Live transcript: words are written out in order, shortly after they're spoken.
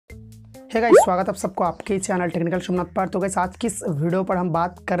है गाइस, स्वागत आप सबको आपके चैनल टेक्निकल सोमनाथ पर। तो गाइस आज की इस वीडियो पर हम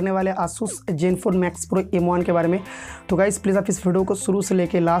बात करने वाले Asus ZenFone Max Pro M1 के बारे में। तो गाइस प्लीज़ आप इस वीडियो को शुरू से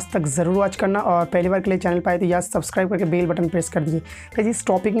लेकर लास्ट तक ज़रूर वॉच करना और पहली बार के लिए चैनल पर आए तो या सब्सक्राइब करके बेल बटन प्रेस कर दीजिए। गाइस इस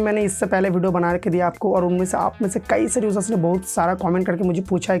टॉपिक में मैंने इससे पहले वीडियो बना के दिया आपको और उनमें से आप में से कई सारे यूजर्स ने बहुत सारा कॉमेंट करके मुझे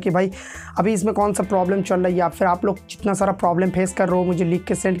पूछा है कि भाई अभी इसमें कौन सा प्रॉब्लम चल रही है या फिर आप लोग जितना सारा प्रॉब्लम फेस कर रहे हो मुझे लिख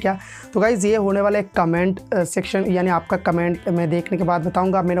के सेंड किया। तो गाइस ये होने वाला एक कमेंट सेक्शन यानी आपका कमेंट मैं देखने के बाद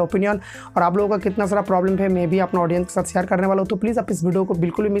बताऊँगा मेरा ओपिनियन और आप लोगों का कितना सारा प्रॉब्लम है मैं भी अपना ऑडियंस के साथ शेयर करने वाला हूँ। तो प्लीज़ आप इस वीडियो को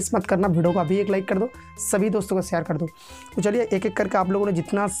बिल्कुल भी मिस मत करना, वीडियो को अभी एक लाइक कर दो, सभी दोस्तों को शेयर कर दो। तो चलिए एक एक करके आप लोगों ने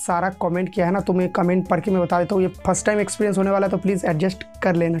जितना सारा कमेंट किया है ना तो मैं कमेंट पढ़ के मैं बता देता हूँ। ये फर्स्ट टाइम एक्सपीरियंस होने वाला है तो प्लीज़ एडजस्ट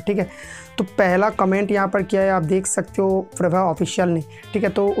कर लेना, ठीक है। तो पहला कमेंट यहाँ पर किया है, आप देख सकते हो प्रभा ऑफिशियल ने, ठीक है।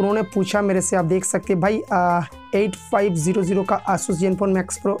 तो उन्होंने पूछा मेरे से, आप देख सकते हैं भाई 8500 का Asus ZenFone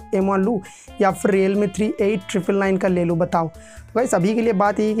Max Pro M1 लूँ या फिर Realme 3 8999 का ले लूँ, बताओ। तो गाइस अभी के लिए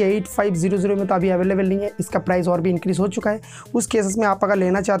बात यही कि 8500 में तो अभी अवेलेबल नहीं है, इसका प्राइस और भी इंक्रीज़ हो चुका है। उस केसेस में आप अगर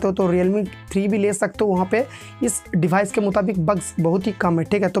लेना चाहते हो तो Realme 3 भी ले सकते हो, वहाँ पे इस डिवाइस के मुताबिक बग्स बहुत ही कम है,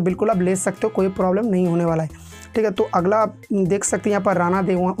 ठीक है। तो बिल्कुल आप ले सकते हो, कोई प्रॉब्लम नहीं होने वाला है, ठीक है। तो अगला आप देख सकते हैं यहाँ पर राणा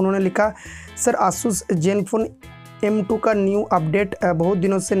देव, उन्होंने लिखा सर Asus ZenFone M2 का न्यू अपडेट बहुत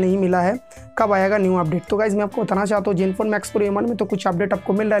दिनों से नहीं मिला है, कब आएगा न्यू अपडेट। तो गाइज़ मैं आपको बताना चाहता हूँ ZenFone Max Pro M1 में तो कुछ अपडेट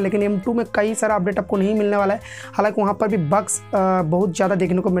आपको मिल रहा है, लेकिन M2 में कई सारा अपडेट आपको नहीं मिलने वाला है। हालांकि वहाँ पर भी बग्स बहुत ज़्यादा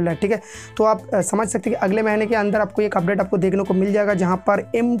देखने को मिल रहा है, ठीक है। तो आप समझ सकते हैं कि अगले महीने के अंदर आपको एक अपडेट आपको देखने को मिल जाएगा जहाँ पर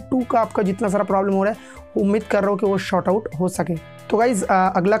M2 का आपका जितना सारा प्रॉब्लम हो रहा है उम्मीद कर रहा हूँ कि वो शॉर्ट आउट हो सके। तो गाइज़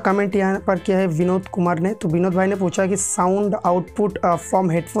अगला कमेंट यहाँ पर किया है विनोद कुमार ने। तो विनोद भाई ने पूछा कि sound output from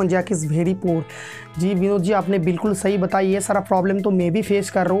headphone Jack is very poor. जी विनोद जी, आपने बिल्कुल सही बताया, ये सारा प्रॉब्लम तो मैं भी फेस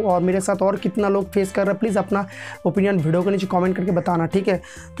कर रहा हूँ और मेरे साथ और कितना लोग फेस कर रहे हैं, प्लीज़ अपना ओपिनियन वीडियो के नीचे कमेंट करके बताना, ठीक है।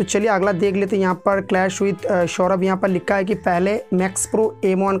 तो चलिए अगला देख लेते हैं। यहाँ पर क्लैश विद सौरभ यहाँ पर लिखा है कि पहले मैक्स प्रो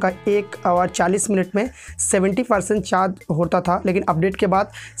M1 का 1 और 40 मिनट में 70% चार्ज होता था, लेकिन अपडेट के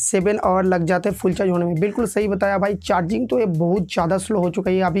बाद 7 आवर लग जाते हैं फुल चार्ज होने में। बिल्कुल सही बताया भाई, चार्जिंग तो ये बहुत ज़्यादा स्लो हो चुका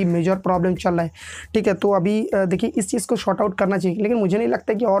है, ये अभी मेजर प्रॉब्लम चल रहा है, ठीक है। तो अभी देखिए इस चीज़ को शॉर्ट आउट करना चाहिए, लेकिन मुझे नहीं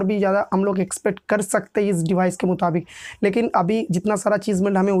लगता कि और भी ज़्यादा हम लोग एक्सपेक्ट कर सकते हैं इस डिवाइस के मुताबिक। लेकिन अभी जितना सारा चीज़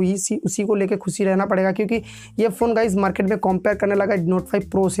मिल रहा है हमें उसी को लेकर खुशी रहना पड़ेगा, क्योंकि ये फ़ोन गाइस मार्केट में कंपेयर करने लगा Note 5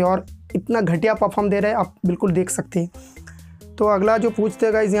 Pro से और इतना घटिया परफॉर्म दे रहे हैं, आप बिल्कुल देख सकते हैं। तो अगला जो पूछते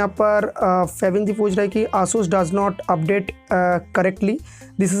हैं गाइज यहाँ पर फेविन जी पूछ रहे हैं कि Asus does not update correctly,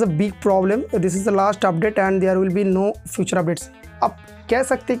 this is a big problem, this is the last update and there will be no future updates. आप कह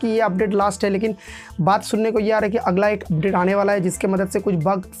सकते हैं कि ये अपडेट लास्ट है, लेकिन बात सुनने को ये आ रहा है कि अगला एक अपडेट आने वाला है जिसके मदद से कुछ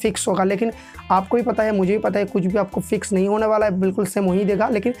बग फिक्स होगा। लेकिन आपको भी पता है, मुझे भी पता है, कुछ भी आपको फिक्स नहीं होने वाला है, बिल्कुल सेम वही देगा,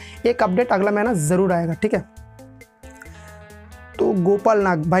 लेकिन एक अपडेट अगला महीना ज़रूर आएगा, ठीक है। तो गोपाल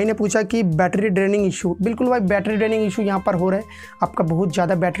नाग भाई ने पूछा कि बैटरी ड्रेनिंग इशू। बिल्कुल भाई, बैटरी ड्रेनिंग इशू यहाँ पर हो रहा है, आपका बहुत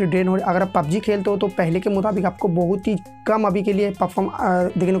ज़्यादा बैटरी ड्रेन हो रहा है। अगर आप PUBG खेलते हो तो पहले के मुताबिक आपको बहुत ही कम अभी के लिए परफॉर्म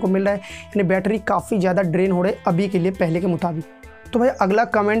देखने को मिल रहा है, यानी बैटरी काफ़ी ज़्यादा ड्रेन हो रहा है अभी के लिए पहले के मुताबिक। तो भाई अगला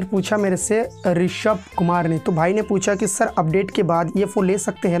कमेंट पूछा मेरे से ऋषभ कुमार ने। तो भाई ने पूछा कि सर अपडेट के बाद ये फ़ोन ले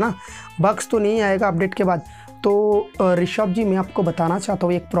सकते हैं ना, बग्स तो नहीं आएगा अपडेट के बाद। तो ऋषभ जी मैं आपको बताना चाहता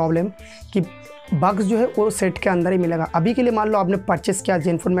हूँ एक प्रॉब्लम कि बग्स जो है वो सेट के अंदर ही मिलेगा। अभी के लिए मान लो आपने परचेस किया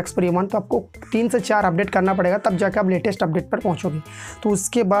ZenFone Max Pro M1 तो आपको 3 से 4 अपडेट करना पड़ेगा, तब जाकर आप लेटेस्ट अपडेट पर पहुंचोगे। तो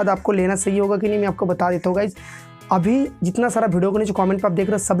उसके बाद आपको लेना सही होगा कि नहीं मैं आपको बता देता हूँ गाइज। अभी जितना सारा वीडियो के नीचे कमेंट पर आप देख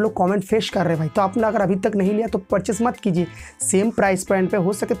रहे हो सब लोग कमेंट फेस कर रहे हैं भाई, तो आपने अगर अभी तक नहीं लिया तो परचेस मत कीजिए। सेम प्राइस पॉइंट पे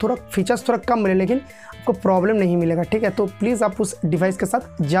हो सके थोड़ा फीचर्स थोड़ा कम मिले, लेकिन आपको प्रॉब्लम नहीं मिलेगा, ठीक है। तो प्लीज़ आप उस डिवाइस के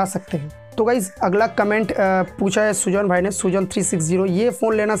साथ जा सकते हैं। तो गाइज़ अगला कमेंट पूछा है सुजन भाई ने, सुजन 360, ये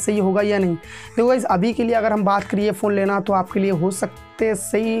फ़ोन लेना सही होगा या नहीं। देखो गाइज़ अभी के लिए अगर हम बात करिए फ़ोन लेना तो आपके लिए हो सकते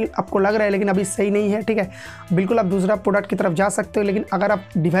सही आपको लग रहा है, लेकिन अभी सही नहीं है, ठीक है। बिल्कुल आप दूसरा प्रोडक्ट की तरफ जा सकते हो, लेकिन अगर आप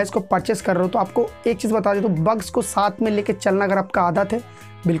डिवाइस को परचेस कर रहे हो तो आपको एक चीज़ बता दें, तो बग्स को साथ में लेके चलना अगर आपका आदत है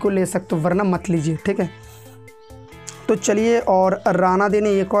बिल्कुल ले सकते हो, वरना मत लीजिए, ठीक है। तो चलिए, और राणा दे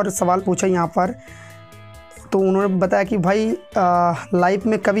ने एक और सवाल पूछा यहाँ पर। तो उन्होंने बताया कि भाई लाइफ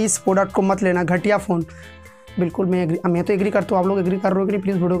में कभी इस प्रोडक्ट को मत लेना, घटिया फ़ोन। बिल्कुल मैं तो एग्री करता हूँ, आप लोग एग्री कर रहे हो कि नहीं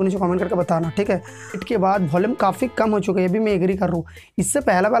प्लीज़ वीडियो के नीचे कमेंट करके बताना, ठीक है। इसके बाद वॉल्यूम काफ़ी कम हो चुका है, ये भी मैं एग्री कर रहा हूँ। इससे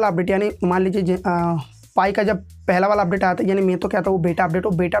पहला वाला अपडेट यानी मान लीजिए पाई का जब पहला वाला अपडेट आया था, यानी मैं तो कहता हूँ बेटा अपडेट,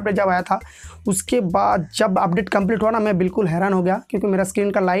 वो बेटा अपडेट जब आया था उसके बाद जब अपडेट कंप्लीट हुआ ना मैं बिल्कुल हैरान हो गया, क्योंकि मेरा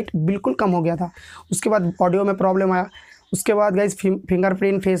स्क्रीन का लाइट बिल्कुल कम हो गया था। उसके बाद ऑडियो में प्रॉब्लम आया, उसके बाद गाइस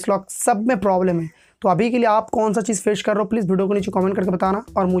फिंगरप्रिंट फेस लॉक सब में प्रॉब्लम है। तो अभी के लिए आप कौन सा चीज़ फेस कर रहे हो प्लीज़ वीडियो को नीचे कमेंट करके बताना।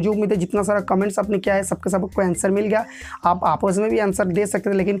 और मुझे उम्मीद है जितना सारा कमेंट्स आपने किया है सबके सबको आंसर मिल गया। आप आपस में भी आंसर दे सकते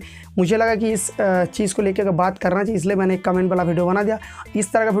थे, लेकिन मुझे लगा कि इस चीज़ को लेकर बात करना चाहिए, इसलिए मैंने एक कमेंट वाला वीडियो बना दिया।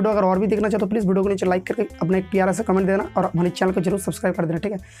 इस तरह का वीडियो अगर और भी देखना चाहो तो प्लीज़ वीडियो को नीचे लाइक करके अपना एक प्यारा सा कमेंट देना और हमारे चैनल को जरूर सब्सक्राइब कर देना,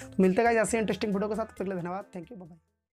 ठीक है। तो मिलते हैं ऐसे इंटरेस्टिंग वीडियो के साथ, तब तक के लिए धन्यवाद, थैंक यू, बाय।